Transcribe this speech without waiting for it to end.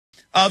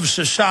of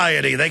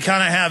society. They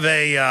kind of have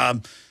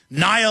a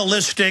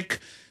nihilistic,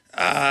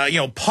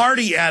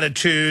 party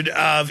attitude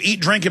of eat,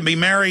 drink, and be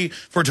merry,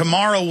 for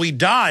tomorrow we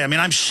die. I mean,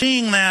 I'm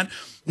seeing that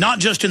not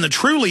just in the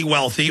truly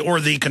wealthy or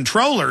the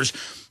controllers,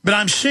 but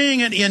I'm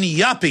seeing it in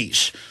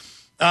yuppies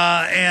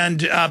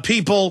and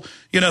people,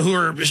 who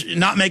are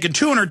not making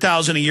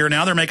 $200,000 a year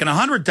now. They're making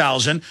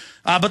 $100,000,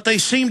 but they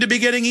seem to be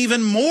getting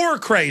even more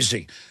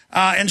crazy.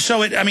 And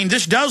so,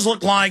 this does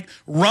look like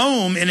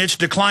Rome in its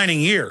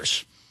declining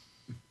years.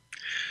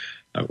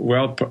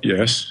 Well,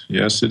 yes,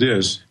 it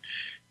is.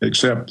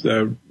 Except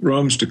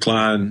Rome's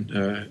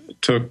decline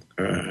took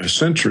a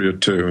century or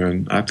two,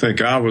 and I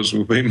think ours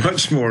will be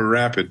much more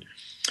rapid.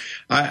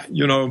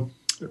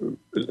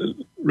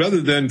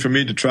 Rather than for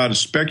me to try to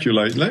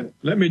speculate,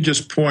 let me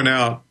just point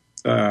out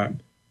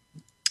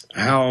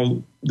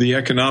how the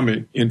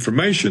economic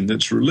information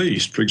that's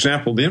released, for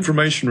example, the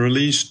information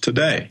released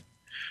today,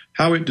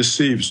 how it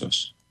deceives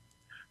us.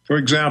 For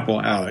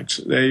example,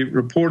 Alex, they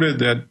reported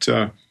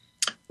that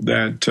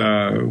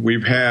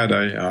we've had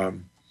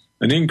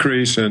an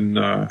increase in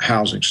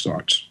housing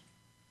starts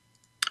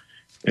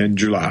in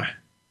July.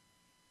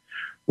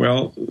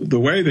 Well, the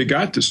way they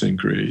got this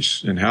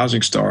increase in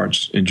housing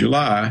starts in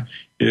July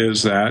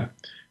is that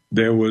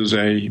there was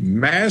a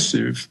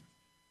massive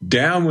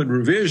downward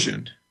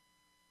revision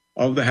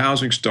of the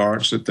housing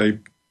starts that they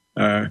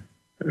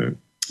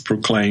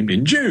proclaimed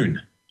in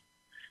June.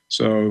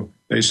 So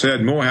they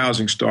said more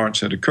housing starts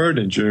had occurred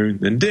in June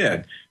than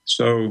did.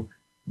 So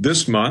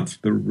this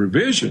month, the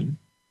revision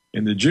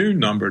in the June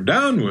number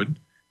downward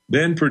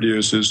then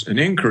produces an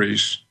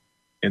increase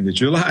in the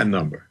July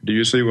number. Do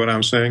you see what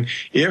I'm saying?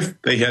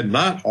 If they had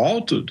not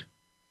altered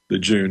the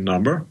June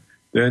number,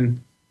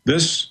 then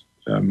this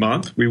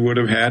month we would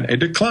have had a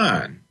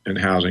decline in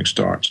housing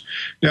starts.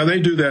 Now, they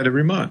do that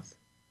every month.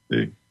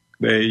 They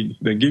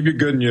give you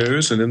good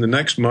news, and then the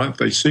next month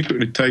they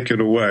secretly take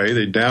it away.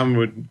 They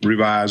downward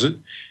revise it,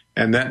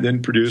 and that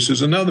then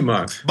produces another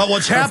month. But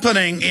what's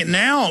happening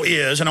now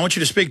is, and I want you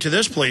to speak to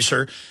this, please,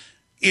 sir,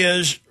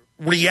 is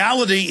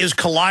reality is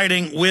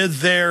colliding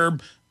with their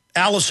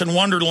Alice in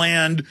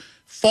Wonderland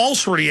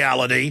false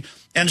reality,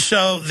 and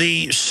so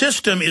the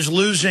system is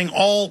losing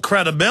all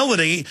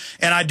credibility,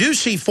 and I do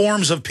see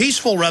forms of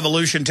peaceful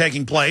revolution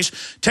taking place.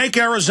 Take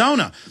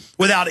Arizona.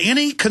 Without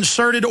any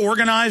concerted,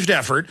 organized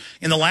effort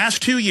in the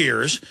last 2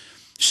 years,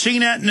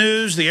 CNET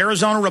News, the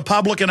Arizona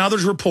Republic, and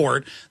others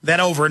report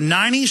that over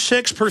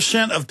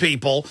 96% of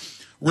people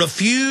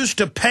refused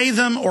to pay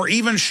them or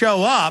even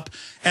show up,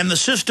 and the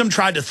system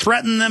tried to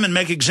threaten them and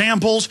make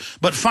examples,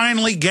 but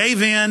finally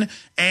gave in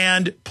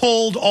and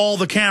pulled all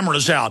the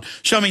cameras out.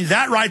 So,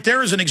 that right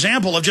there is an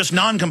example of just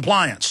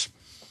noncompliance.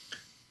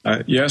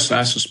 Yes,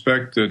 I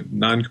suspect that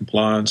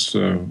noncompliance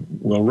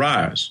will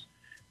rise.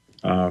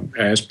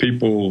 As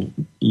people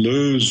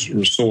lose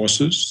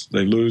resources,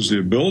 they lose the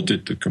ability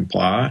to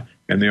comply,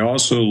 and they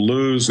also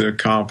lose their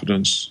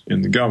confidence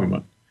in the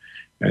government.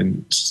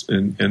 And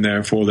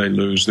therefore they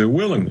lose their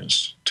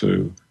willingness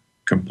to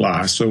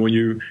comply. So when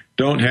you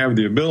don't have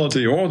the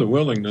ability or the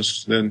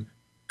willingness, then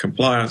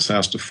compliance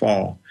has to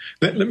fall.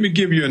 Let me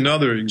give you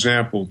another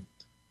example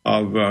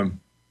of the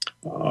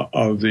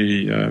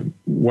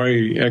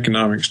way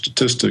economic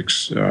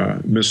statistics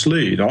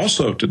mislead.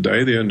 Also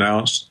today they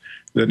announced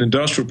that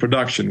industrial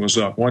production was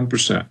up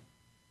 1%.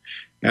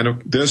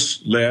 And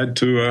this led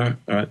to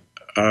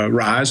a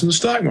rise in the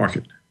stock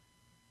market.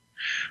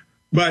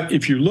 But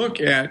if you look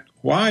at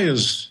why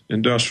is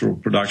industrial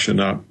production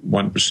up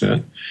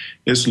 1%,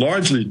 it's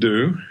largely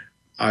due,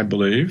 I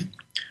believe,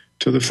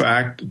 to the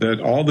fact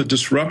that all the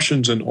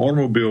disruptions in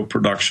automobile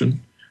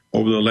production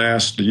over the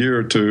last year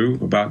or two,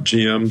 about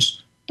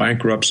GM's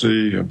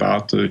bankruptcy,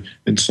 about the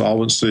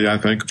insolvency, I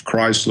think, of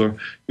Chrysler,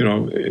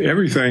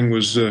 everything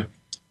was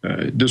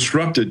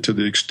disrupted to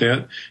the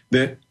extent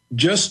that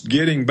just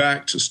getting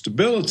back to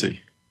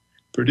stability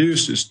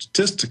produces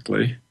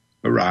statistically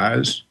a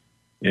rise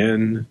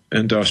in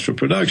industrial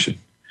production.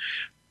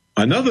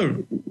 Another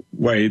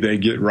way they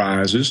get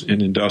rises in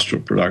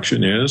industrial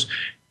production is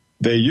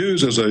they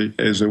use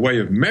as a way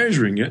of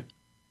measuring it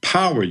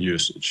power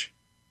usage.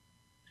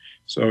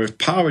 So if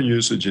power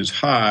usage is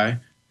high,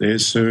 they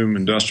assume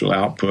industrial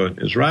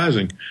output is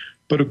rising.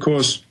 But of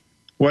course,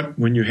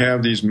 when you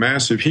have these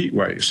massive heat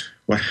waves,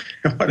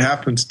 what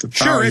happens to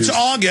power Sure, it's usage?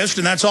 August,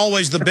 and that's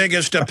always the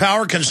biggest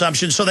power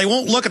consumption, so they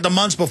won't look at the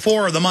months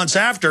before or the months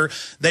after.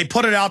 They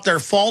put it out there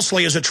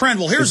falsely as a trend.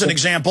 Well, here's an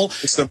example.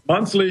 It's a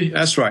monthly,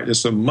 that's right,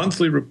 it's a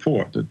monthly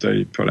report that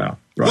they put out.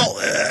 Right.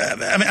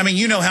 Well,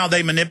 you know how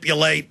they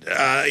manipulate,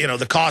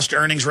 the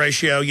cost-earnings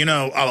ratio. You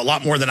know a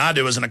lot more than I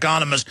do as an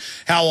economist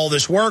how all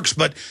this works.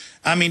 But,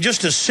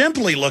 just to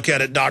simply look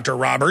at it, Dr.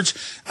 Roberts,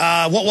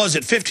 what was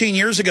it, 15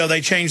 years ago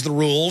they changed the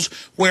rules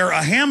where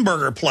a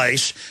hamburger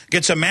place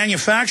gets a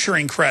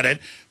manufacturing credit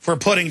for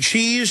putting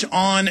cheese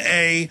on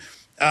a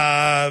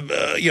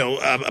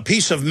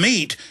piece of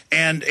meat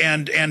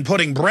and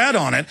putting bread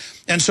on it.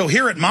 And so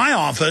here at my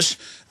office,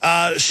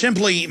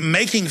 simply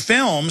making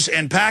films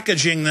and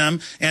packaging them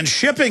and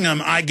shipping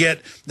them, I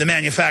get the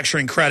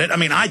manufacturing credit. I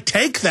mean, I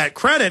take that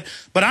credit,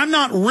 but I'm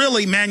not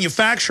really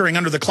manufacturing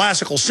under the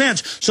classical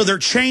sense, so they're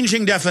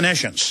changing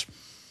definitions.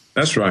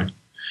 That's right.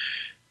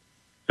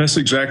 That's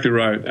exactly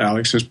right,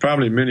 Alex. There's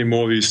probably many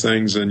more of these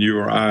things than you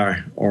or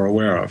I are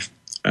aware of.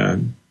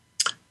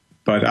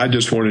 But I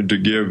just wanted to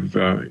give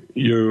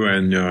you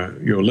and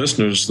your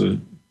listeners the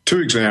two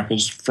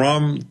examples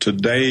from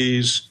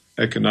today's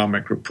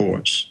economic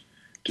reports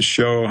to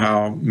show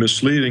how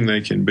misleading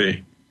they can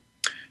be.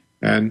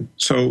 And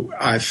so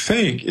I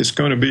think it's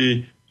going to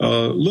be a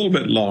little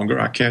bit longer,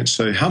 I can't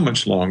say how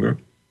much longer,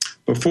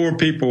 before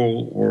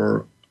people,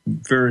 or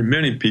very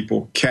many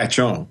people, catch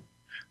on.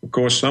 Of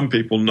course, some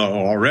people know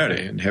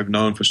already and have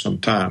known for some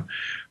time.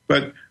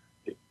 But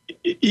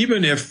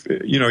even if,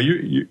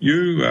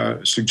 you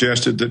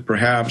suggested that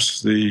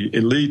perhaps the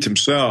elite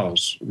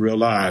themselves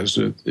realize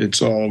that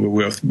it's all over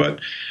with,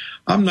 but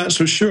I'm not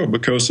so sure,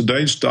 because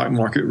today's stock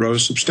market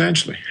rose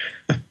substantially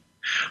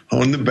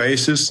on the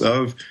basis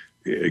of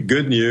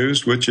good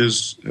news, which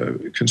is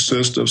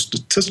consists of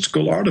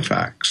statistical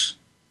artifacts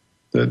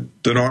that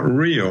aren't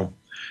real.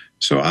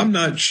 So I'm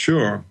not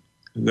sure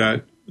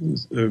that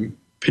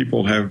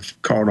people have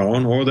caught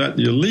on, or that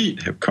the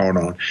elite have caught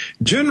on.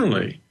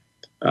 Generally,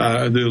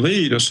 the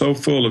elite are so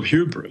full of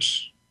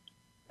hubris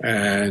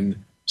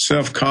and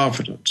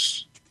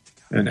self-confidence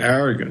and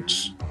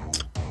arrogance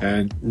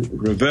and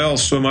revel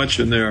so much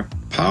in their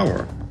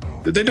power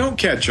that they don't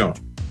catch on.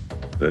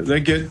 They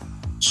get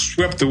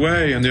swept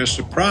away and they're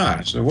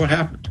surprised. And what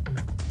happened?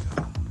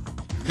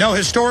 No,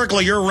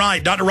 historically, you're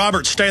right. Dr.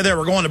 Roberts, stay there.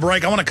 We're going to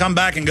break. I want to come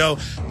back and go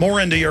more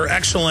into your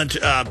excellent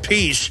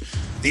piece,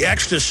 The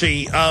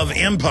Ecstasy of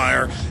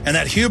Empire, and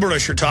that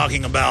hubris you're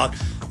talking about,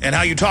 and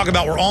how you talk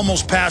about we're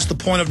almost past the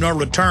point of no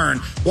return.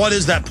 What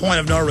is that point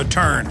of no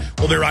return?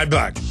 We'll be right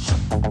back.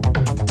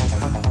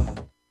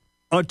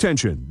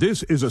 Attention,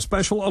 this is a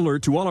special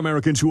alert to all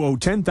Americans who owe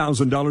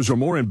 $10,000 or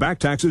more in back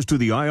taxes to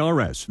the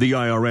IRS. The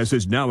IRS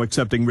is now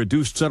accepting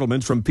reduced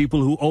settlements from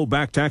people who owe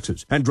back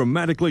taxes and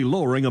dramatically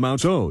lowering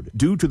amounts owed.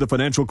 Due to the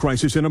financial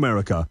crisis in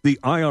America, the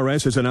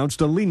IRS has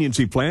announced a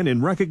leniency plan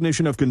in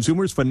recognition of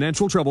consumers'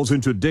 financial troubles in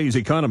today's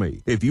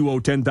economy. If you owe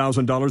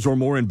 $10,000 or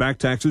more in back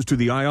taxes to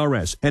the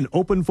IRS, an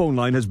open phone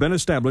line has been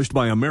established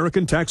by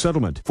American Tax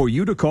Settlement for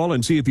you to call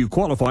and see if you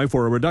qualify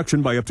for a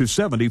reduction by up to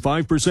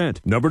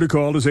 75%. Number to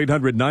call is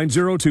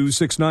 800-902-6969.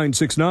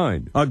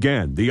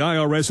 Again, the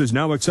IRS is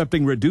now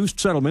accepting reduced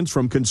settlements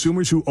from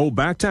consumers who owe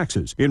back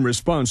taxes in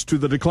response to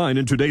the decline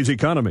in today's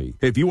economy.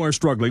 If you are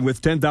struggling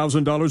with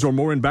 $10,000 or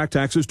more in back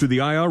taxes to the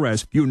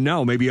IRS, you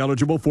now may be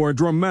eligible for a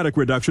dramatic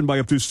reduction by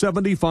up to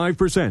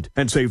 75%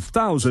 and save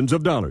thousands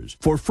of dollars.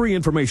 For free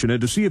information and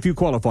to see if you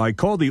qualify,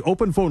 call the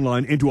open phone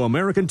line into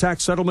American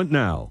Tax Settlement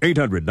now.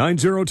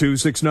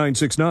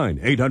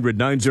 800-902-6969.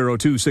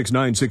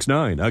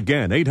 800-902-6969.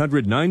 Again,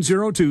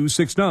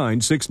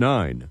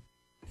 800-902-6969.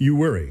 You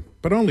worry,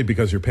 but only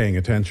because you're paying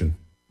attention.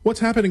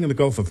 What's happening in the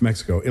Gulf of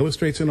Mexico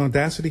illustrates an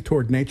audacity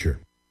toward nature.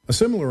 A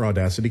similar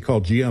audacity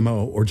called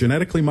GMO, or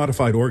genetically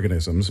modified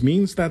organisms,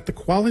 means that the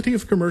quality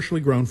of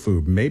commercially grown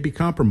food may be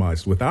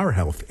compromised with our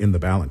health in the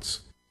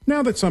balance.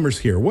 Now that summer's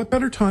here, what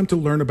better time to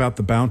learn about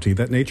the bounty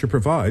that nature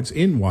provides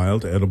in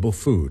wild edible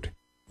food?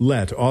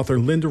 Let author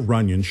Linda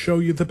Runyon show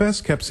you the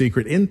best-kept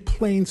secret in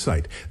plain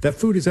sight, that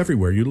food is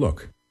everywhere you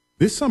look.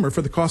 This summer,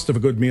 for the cost of a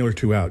good meal or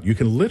two out, you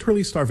can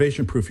literally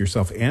starvation-proof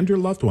yourself and your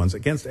loved ones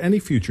against any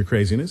future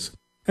craziness,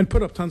 and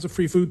put up tons of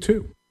free food,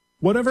 too.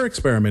 Whatever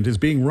experiment is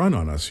being run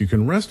on us, you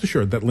can rest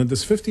assured that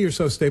Linda's 50 or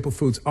so staple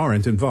foods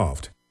aren't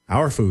involved.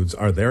 Our foods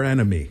are their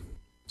enemy.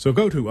 So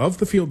go to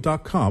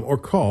ofthefield.com or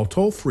call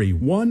toll-free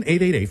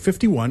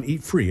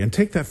 1-888-51-EAT-FREE and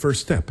take that first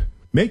step.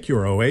 Make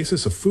your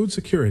oasis of food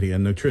security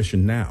and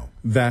nutrition now.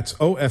 That's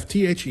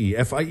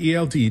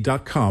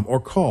OFTHEFIELD.com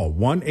or call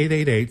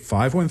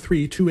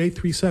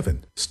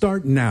 1-888-513-2837.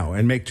 Start now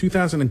and make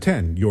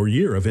 2010 your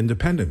year of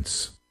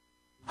independence.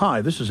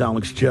 Hi, this is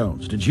Alex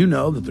Jones. Did you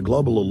know that the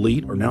global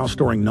elite are now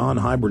storing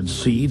non-hybrid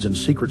seeds in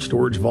secret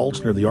storage vaults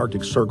near the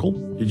Arctic Circle?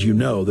 Did you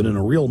know that in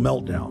a real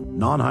meltdown,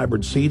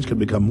 non-hybrid seeds can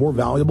become more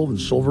valuable than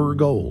silver or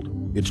gold?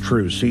 It's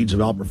true, seeds have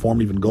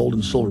outperformed even gold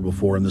and silver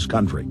before in this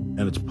country,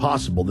 and it's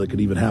possible that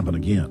could even happen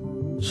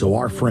again. So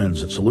our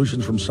friends at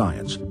Solutions from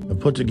Science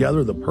have put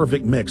together the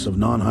perfect mix of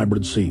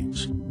non-hybrid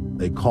seeds.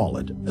 They call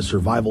it a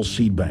survival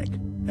seed bank,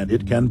 and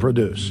it can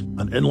produce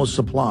an endless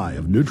supply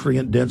of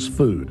nutrient-dense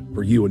food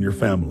for you and your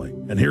family.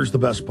 And here's the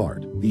best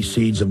part. These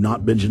seeds have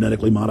not been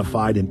genetically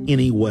modified in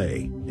any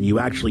way, and you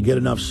actually get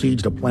enough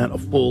seeds to plant a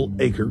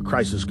full-acre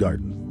crisis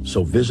garden.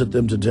 So visit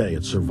them today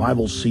at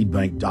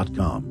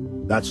survivalseedbank.com.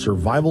 That's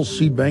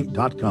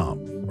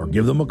survivalseedbank.com, or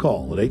give them a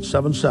call at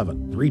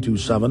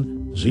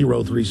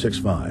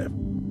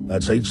 877-327-0365.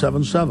 That's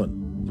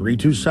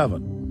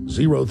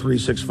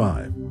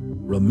 877-327-0365.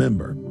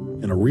 Remember,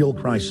 in a real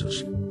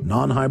crisis,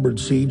 non-hybrid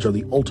seeds are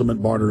the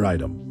ultimate barter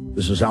item.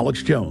 This is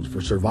Alex Jones for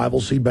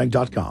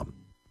survivalseedbank.com.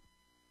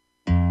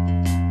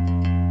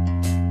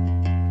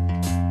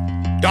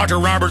 Dr.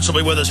 Roberts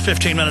will be with us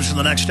 15 minutes in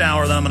the next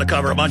hour. Then I'm going to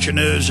cover a bunch of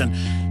news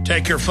and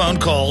take your phone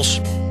calls.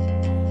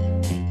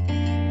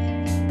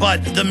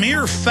 But the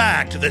mere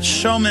fact that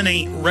so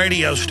many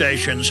radio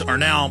stations are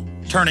now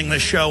turning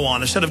this show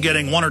on, instead of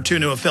getting 1 or 2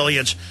 new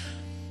affiliates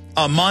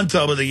a month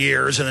over the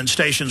years, and then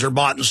stations are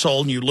bought and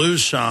sold and you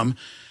lose some,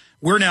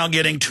 we're now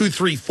getting 2,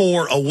 3,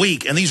 4 a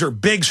week. And these are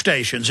big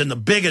stations in the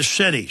biggest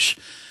cities.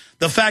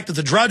 The fact that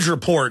the Drudge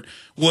Report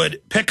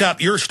would pick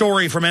up your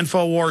story from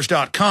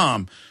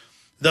Infowars.com,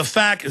 the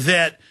fact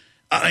that,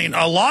 I mean,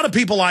 a lot of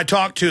people I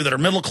talk to that are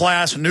middle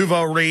class,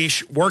 nouveau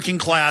riche, working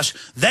class,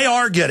 they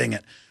are getting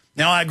it.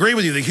 Now, I agree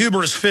with you. The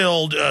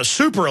hubris-filled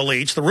super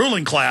elites, the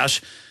ruling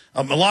class,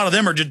 a lot of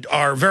them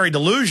are very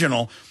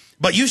delusional.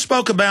 But you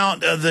spoke about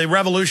the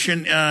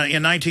revolution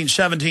in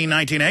 1917,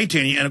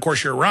 1918, and of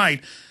course you're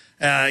right.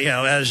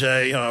 As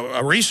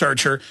a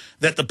researcher,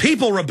 that the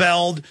people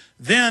rebelled,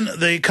 then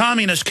the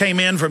communists came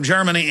in from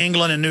Germany,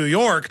 England, and New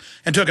York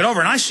and took it over.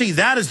 And I see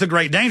that as the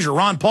great danger.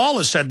 Ron Paul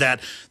has said that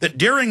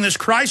during this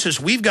crisis,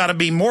 we've got to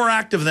be more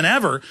active than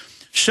ever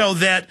so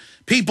that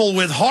people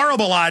with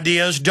horrible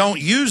ideas don't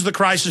use the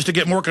crisis to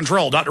get more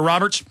control. Dr.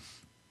 Roberts?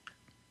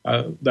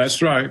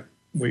 That's right.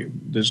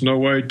 There's no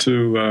way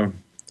to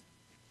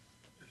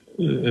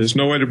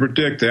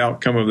predict the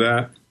outcome of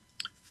that.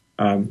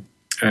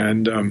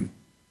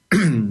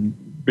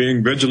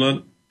 Being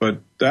vigilant, but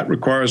that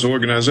requires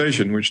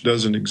organization, which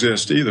doesn't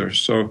exist either.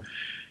 So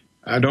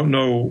I don't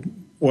know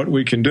what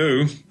we can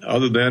do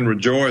other than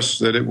rejoice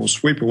that it will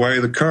sweep away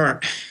the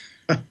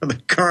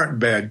current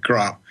bad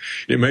crop.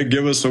 It may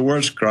give us a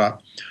worse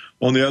crop.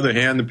 On the other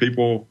hand, the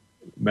people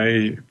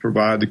may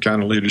provide the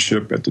kind of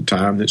leadership at the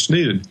time that's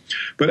needed.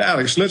 But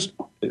Alex,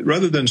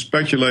 rather than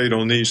speculate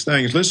on these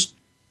things,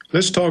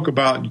 let's talk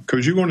about,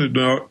 because you wanted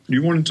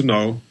to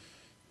know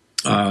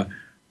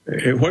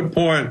at what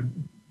point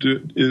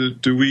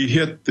do we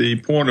hit the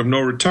point of no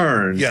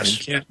return?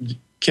 Yes. And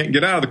can't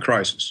get out of the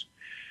crisis.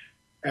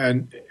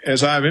 And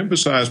as I've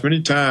emphasized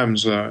many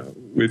times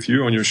with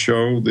you on your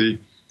show, the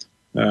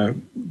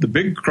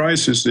big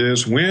crisis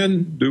is,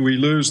 when do we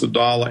lose the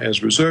dollar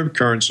as reserve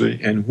currency,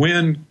 and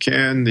when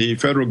can the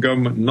federal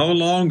government no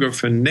longer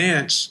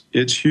finance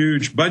its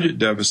huge budget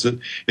deficit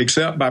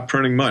except by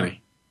printing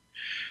money?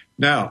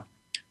 Now,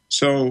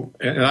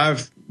 and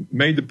I've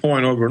made the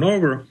point over and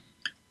over,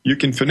 you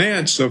can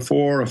finance a $400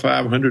 or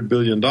 $500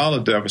 billion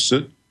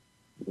deficit,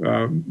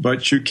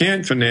 but you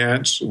can't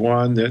finance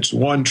one that's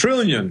 $1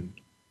 trillion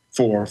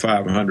for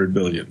 $500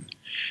 billion.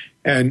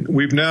 And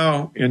we've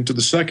now into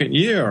the second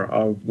year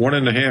of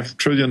 $1.5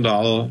 trillion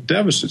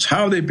deficits.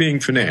 How are they being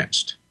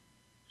financed?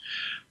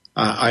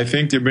 I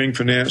think they're being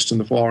financed in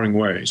the following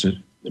ways: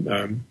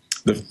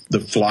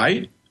 the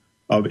flight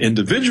of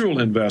individual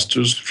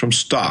investors from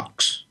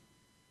stocks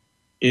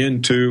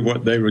into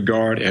what they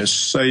regard as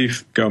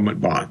safe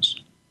government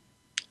bonds.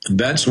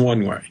 That's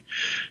one way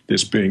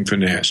that's being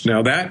financed.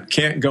 Now, that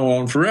can't go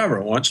on forever.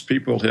 Once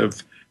people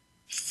have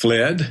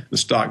fled the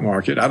stock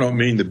market, I don't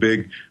mean the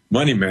big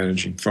money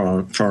managing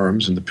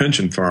firms and the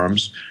pension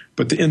firms,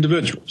 but the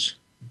individuals.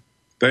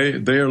 They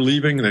are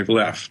leaving, they've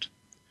left.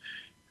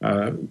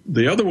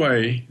 The other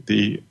way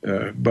the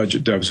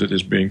budget deficit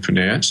is being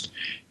financed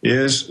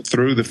is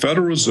through the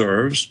Federal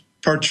Reserve's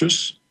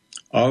purchase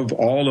of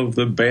all of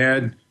the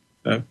bad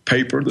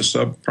paper, the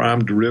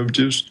subprime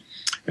derivatives,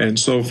 and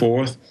so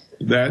forth,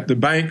 that the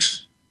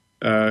banks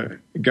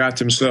got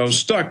themselves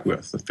stuck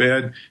with. The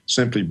Fed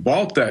simply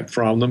bought that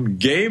from them,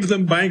 gave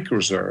them bank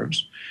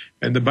reserves,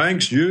 and the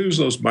banks used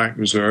those bank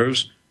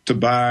reserves to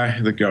buy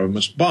the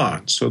government's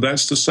bonds. So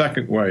that's the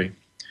second way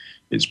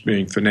it's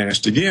being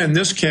financed. Again,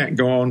 this can't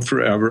go on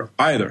forever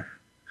either.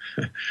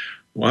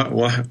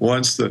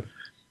 Once the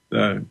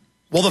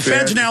well, the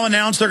Fed's now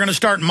announced they're going to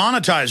start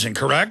monetizing,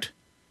 correct?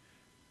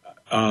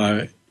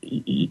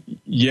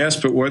 Yes,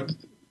 but what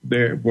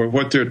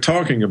they're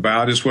talking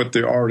about is what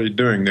they're already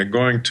doing. They're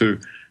going to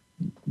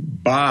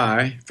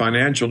buy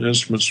financial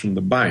instruments from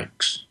the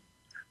banks,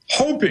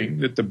 hoping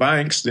that the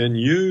banks then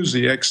use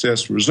the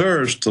excess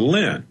reserves to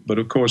lend. But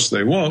of course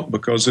they won't,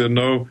 because there are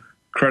no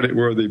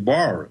credit-worthy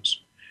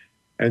borrowers.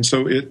 And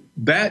so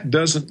that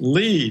doesn't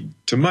lead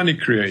to money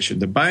creation.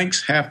 The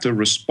banks have to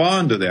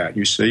respond to that,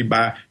 you see,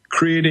 by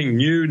creating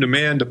new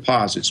demand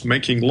deposits,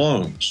 making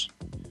loans.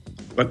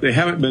 But they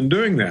haven't been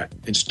doing that.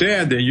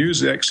 Instead, they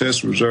use the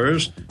excess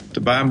reserves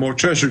to buy more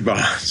treasury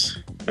bonds.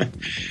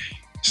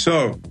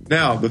 So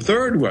now the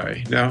third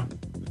way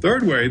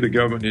the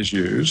government has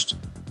used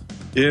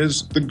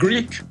is the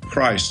Greek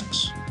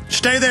crisis.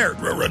 Stay there,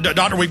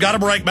 Doctor. We've got to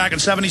break. Back in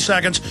 70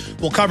 seconds.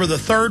 We'll cover the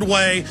third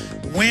way.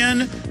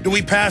 When do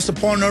we pass the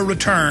point of no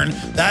return?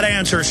 That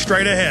answer is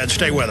straight ahead.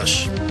 Stay with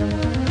us.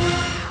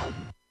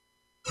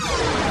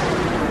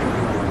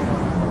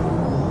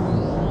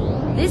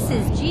 This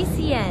is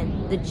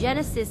GCN, the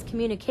Genesis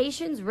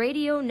Communications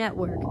Radio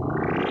Network.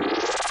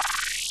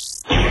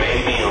 You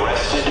may be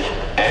arrested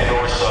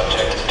and/or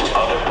subject to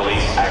other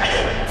police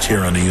action.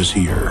 tyranny is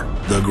here.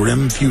 The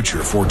grim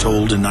future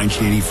foretold in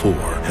 1984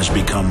 has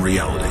become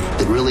reality.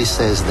 It really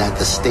says that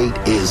the state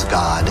is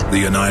God. The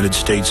United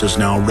States is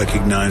now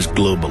recognized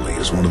globally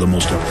as one of the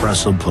most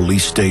oppressive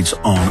police states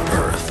on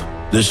earth.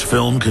 This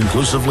film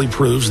conclusively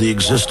proves the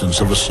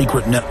existence of a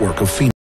secret network of female